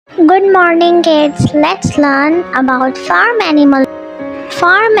Good morning, kids. Let's learn about farm animals.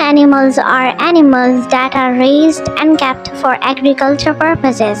 Farm animals are animals that are raised and kept for agriculture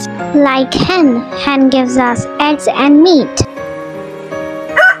purposes. Like hen. Hen gives us eggs and meat.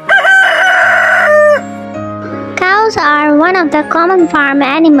 Cows are one of the common farm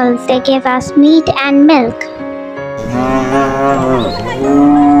animals. They give us meat and milk.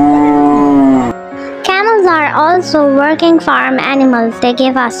 Camels are also working farm animals. They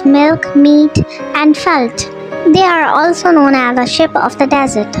give us milk, meat, and felt. They are also known as the sheep of the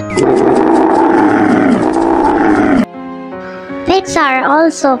desert. Pigs are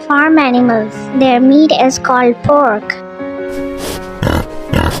also farm animals. Their meat is called pork.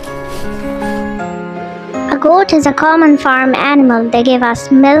 A goat is a common farm animal. They give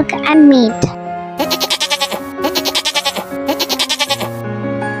us milk and meat.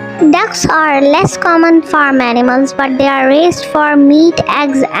 Ducks are less common farm animals, but they are raised for meat,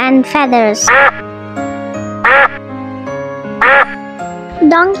 eggs, and feathers.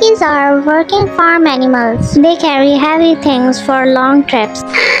 Donkeys are working farm animals. They carry heavy things for long trips.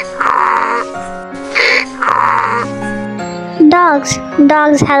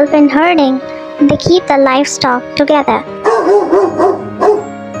 Dogs help in herding. They keep the livestock together.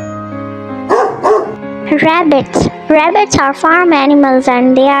 Rabbits are farm animals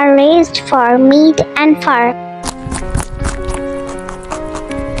and they are raised for meat and fur.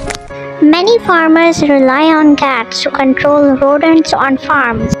 Many farmers rely on cats to control rodents on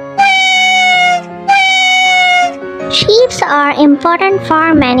farms. Sheep are important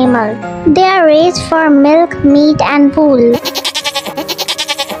farm animals. They are raised for milk, meat, and wool.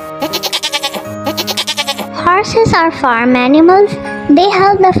 Horses are farm animals. They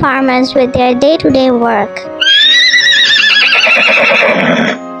help the farmers with their day-to-day work.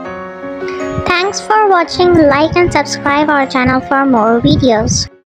 Thanks for watching. Like and subscribe our channel for more videos.